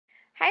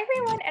Hi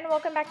everyone and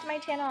welcome back to my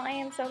channel. I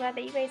am so glad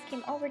that you guys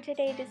came over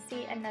today to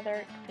see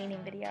another cleaning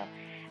video.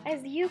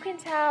 As you can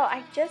tell,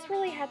 I just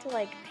really had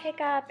to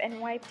pick up and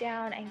wipe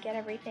down and get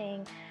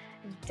everything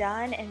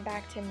done and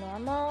back to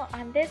normal.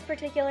 On this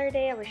particular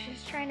day, I was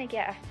just trying to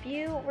get a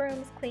few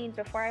rooms cleaned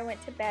before I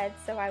went to bed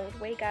so I would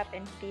wake up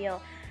and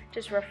feel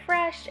just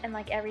refreshed and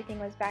like everything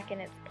was back in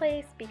its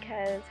place,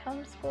 because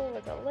homeschool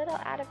was a little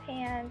out of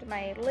hand,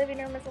 my living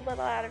room was a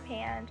little out of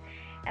hand,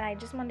 and I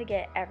just wanted to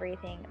get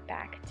everything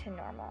back to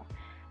normal.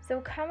 So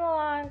come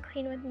along,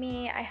 clean with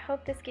me. I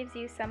hope this gives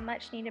you some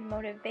much needed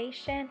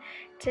motivation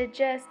to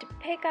just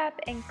pick up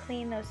and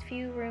clean those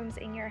few rooms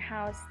in your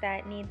house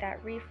that need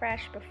that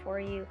refresh before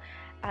you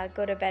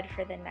go to bed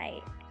for the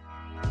night.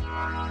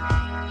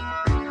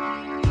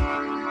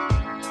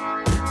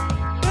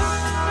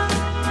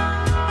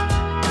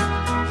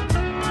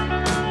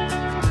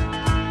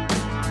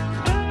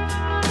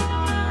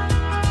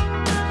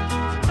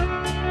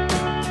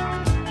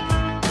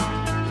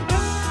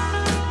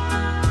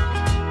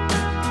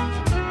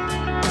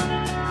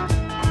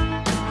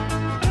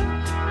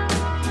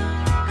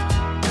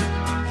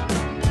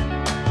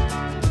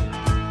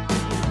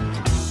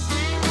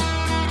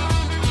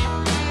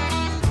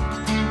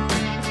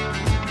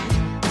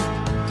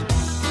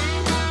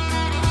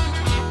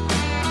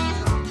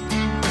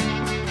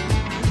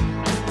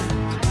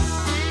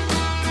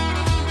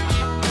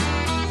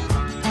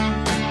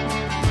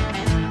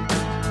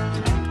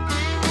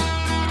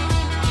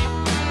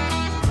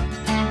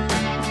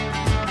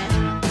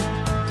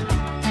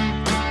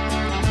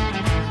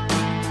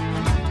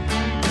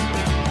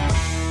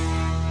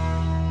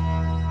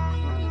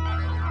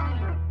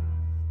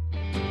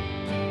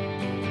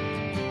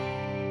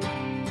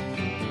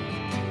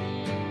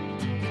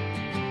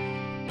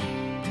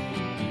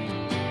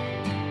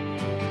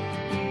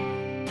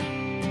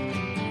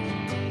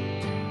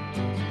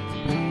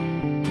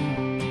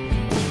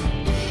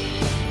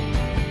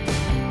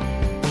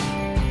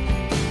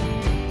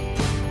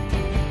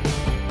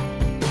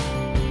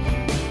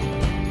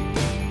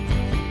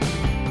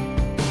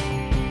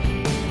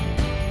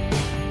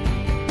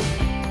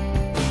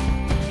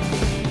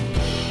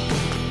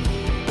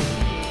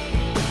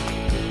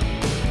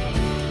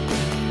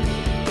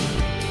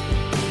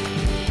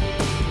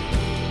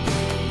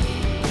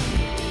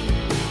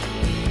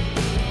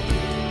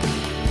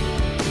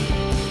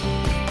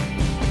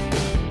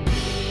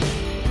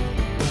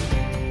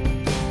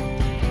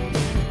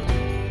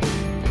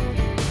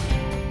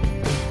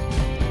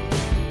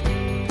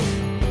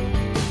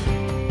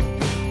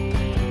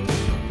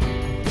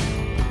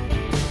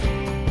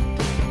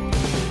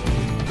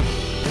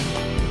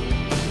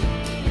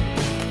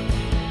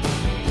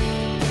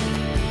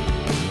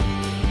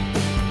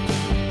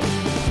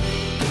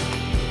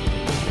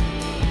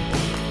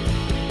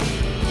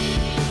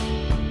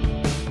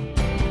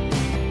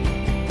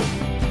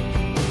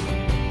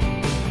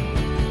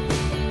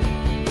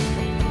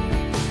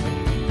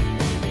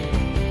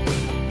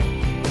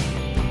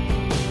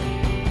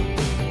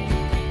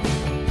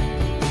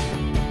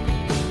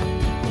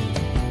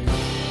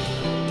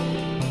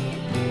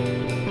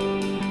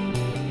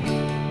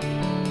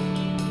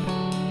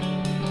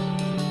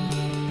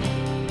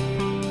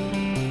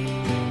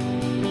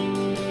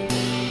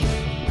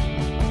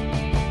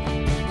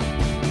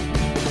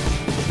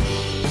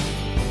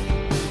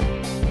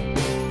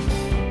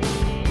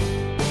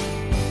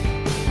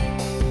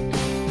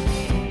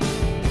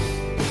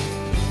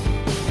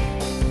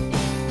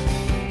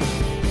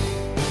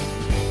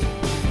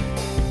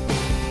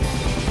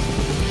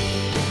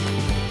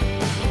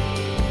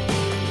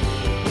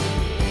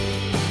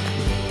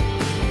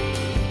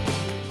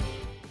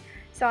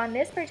 So on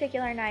this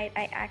particular night,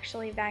 I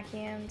actually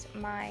vacuumed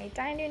my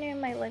dining room,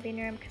 my living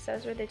room, because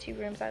those were the two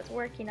rooms I was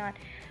working on.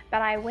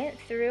 But I went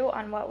through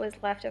on what was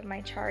left of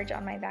my charge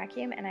on my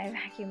vacuum, and I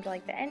vacuumed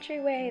like the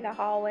entryway, the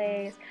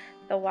hallways,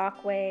 the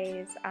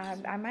walkways.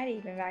 I might have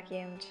even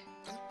vacuumed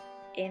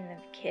in the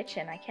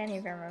kitchen. I can't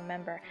even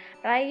remember,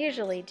 but I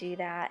usually do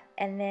that.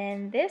 And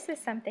then this is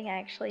something I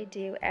actually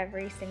do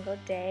every single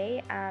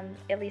day,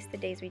 at least the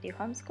days we do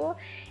homeschool,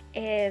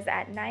 is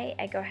at night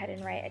I go ahead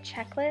and write a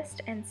checklist.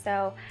 And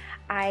so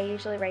I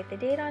usually write the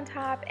date on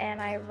top and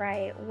I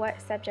write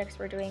what subjects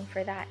we're doing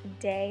for that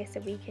day so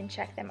we can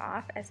check them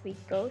off as we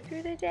go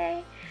through the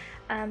day.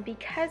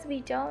 Because we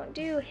don't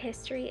do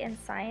history and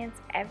science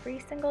every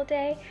single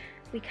day,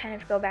 we kind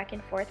of go back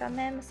and forth on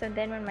them. So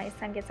then when my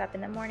son gets up in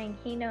the morning,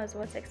 he knows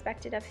what's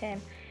expected of him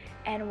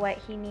and what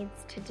he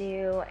needs to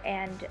do,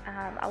 and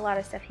a lot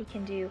of stuff he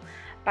can do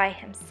by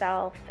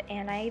himself.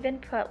 And I even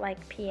put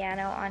like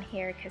piano on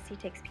here because he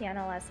takes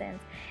piano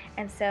lessons,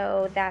 and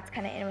so that's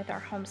kind of in with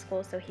our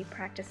homeschool, so he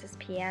practices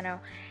piano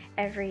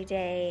every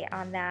day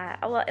on that.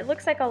 It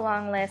looks like a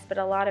long list, but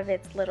a lot of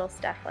it's little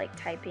stuff like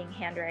typing,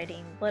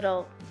 handwriting,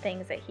 little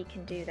things that he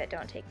can do that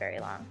don't take very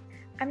long.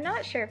 I'm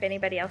not sure if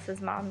anybody else's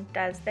mom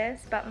does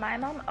this, but my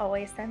mom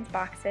always sends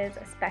boxes,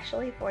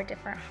 especially for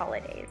different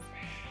holidays.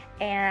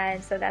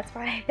 And so that's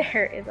why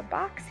there is a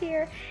box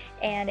here,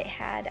 and it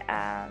had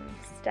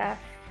stuff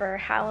for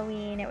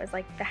Halloween. It was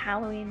like the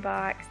Halloween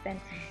box, and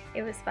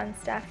it was fun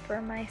stuff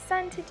for my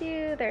son to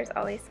do. There's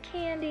always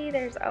candy,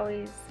 there's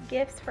always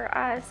gifts for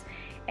us,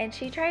 and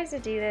she tries to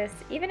do this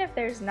even if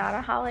there's not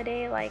a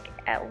holiday, like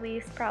at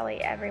least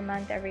probably every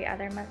month, every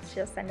other month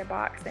she'll send a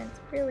box, and it's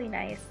really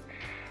nice.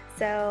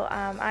 So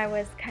I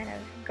was kind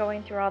of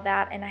going through all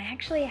that, and I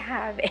actually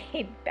have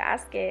a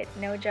basket,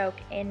 no joke,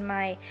 in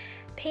my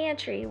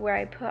pantry where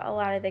I put a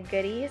lot of the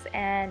goodies,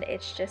 and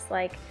it's just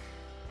like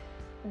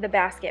the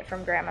basket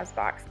from Grandma's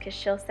box, because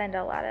she'll send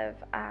a lot of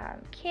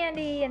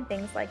candy and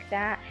things like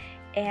that,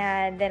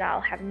 and then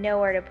I'll have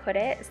nowhere to put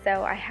it,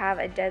 so I have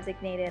a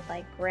designated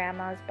like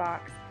Grandma's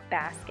box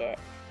basket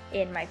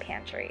in my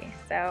pantry.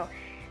 So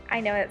I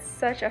know it's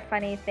such a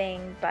funny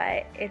thing,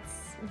 but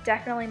it's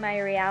definitely my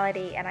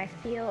reality, and I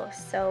feel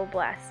so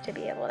blessed to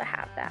be able to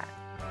have that.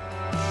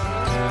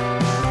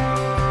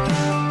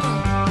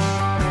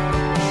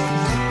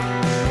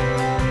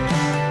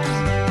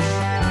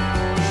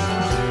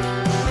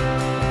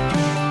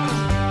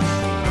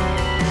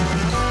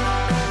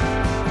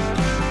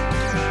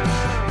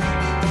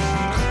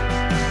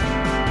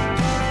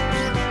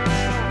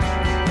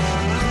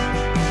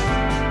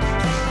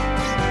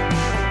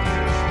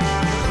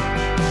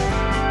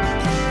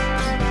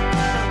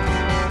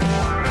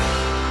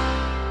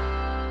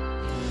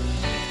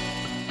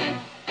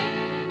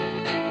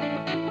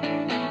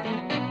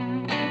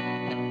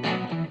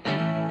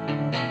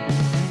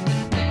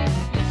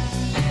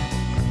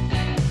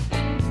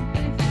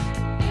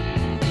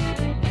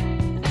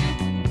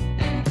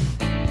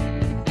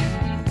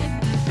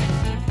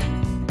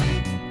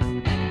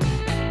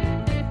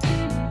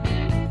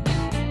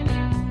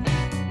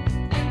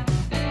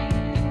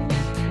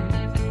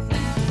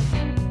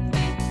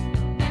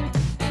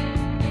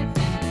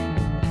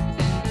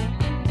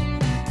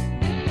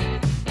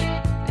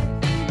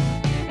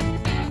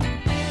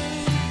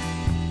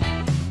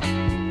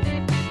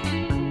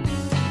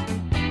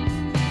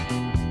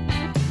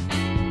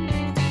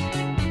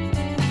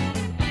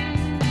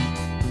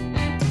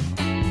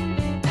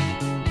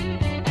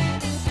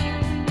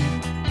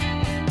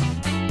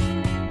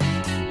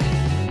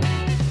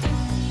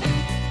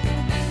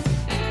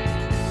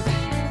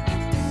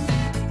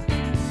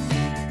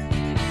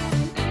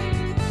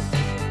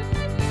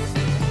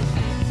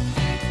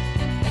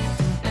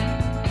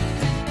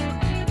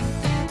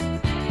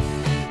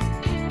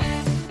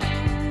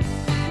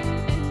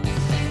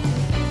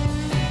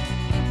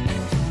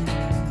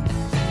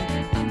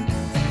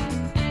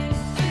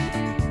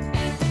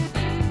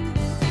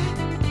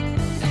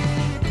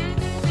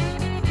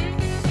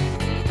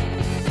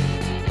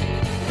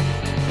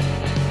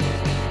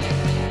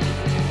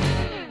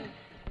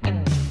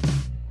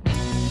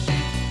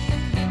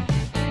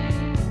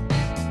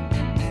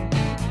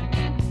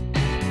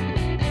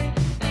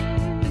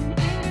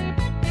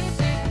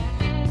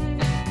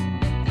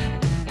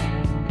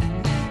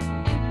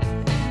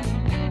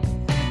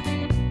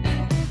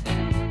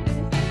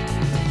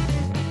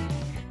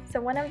 So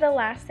one of the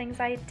last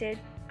things I did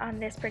on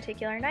this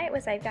particular night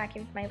was I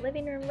vacuumed my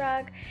living room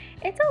rug.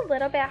 It's a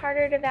little bit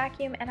harder to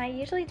vacuum, and I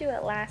usually do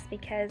it last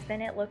because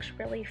then it looks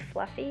really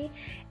fluffy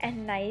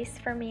and nice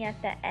for me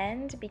at the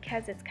end,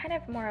 because it's kind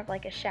of more of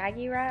like a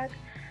shaggy rug.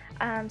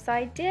 So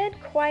I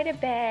did quite a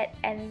bit,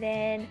 and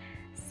then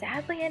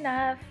sadly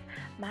enough,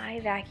 my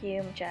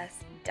vacuum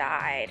just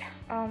died.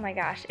 Oh my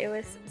gosh, it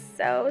was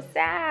so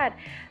sad.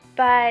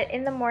 But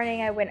in the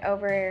morning I went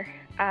over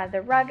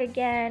the rug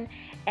again,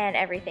 and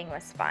everything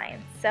was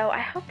fine. So I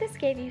hope this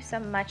gave you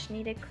some much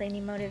needed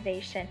cleaning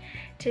motivation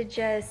to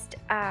just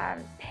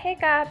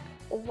pick up,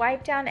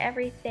 wipe down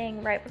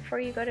everything right before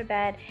you go to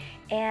bed,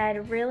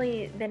 and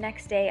really the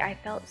next day I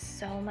felt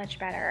so much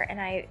better, and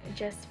I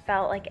just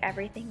felt like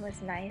everything was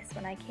nice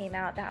when I came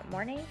out that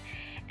morning,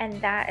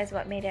 and that is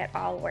what made it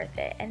all worth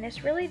it. And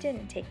this really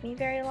didn't take me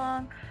very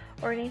long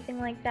or anything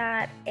like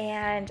that,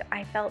 and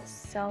I felt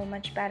so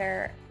much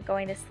better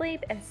going to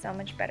sleep and so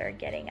much better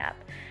getting up.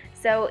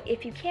 So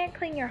if you can't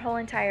clean your whole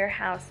entire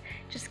house,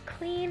 just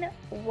clean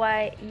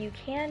what you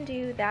can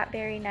do that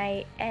very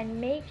night and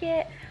make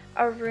it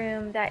a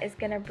room that is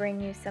going to bring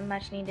you some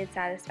much needed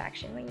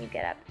satisfaction when you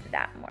get up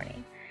that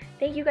morning.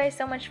 Thank you guys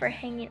so much for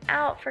hanging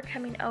out, for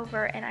coming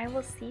over, and I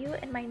will see you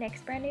in my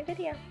next brand new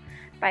video.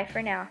 Bye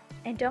for now,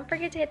 and don't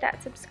forget to hit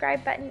that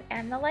subscribe button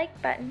and the like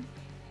button.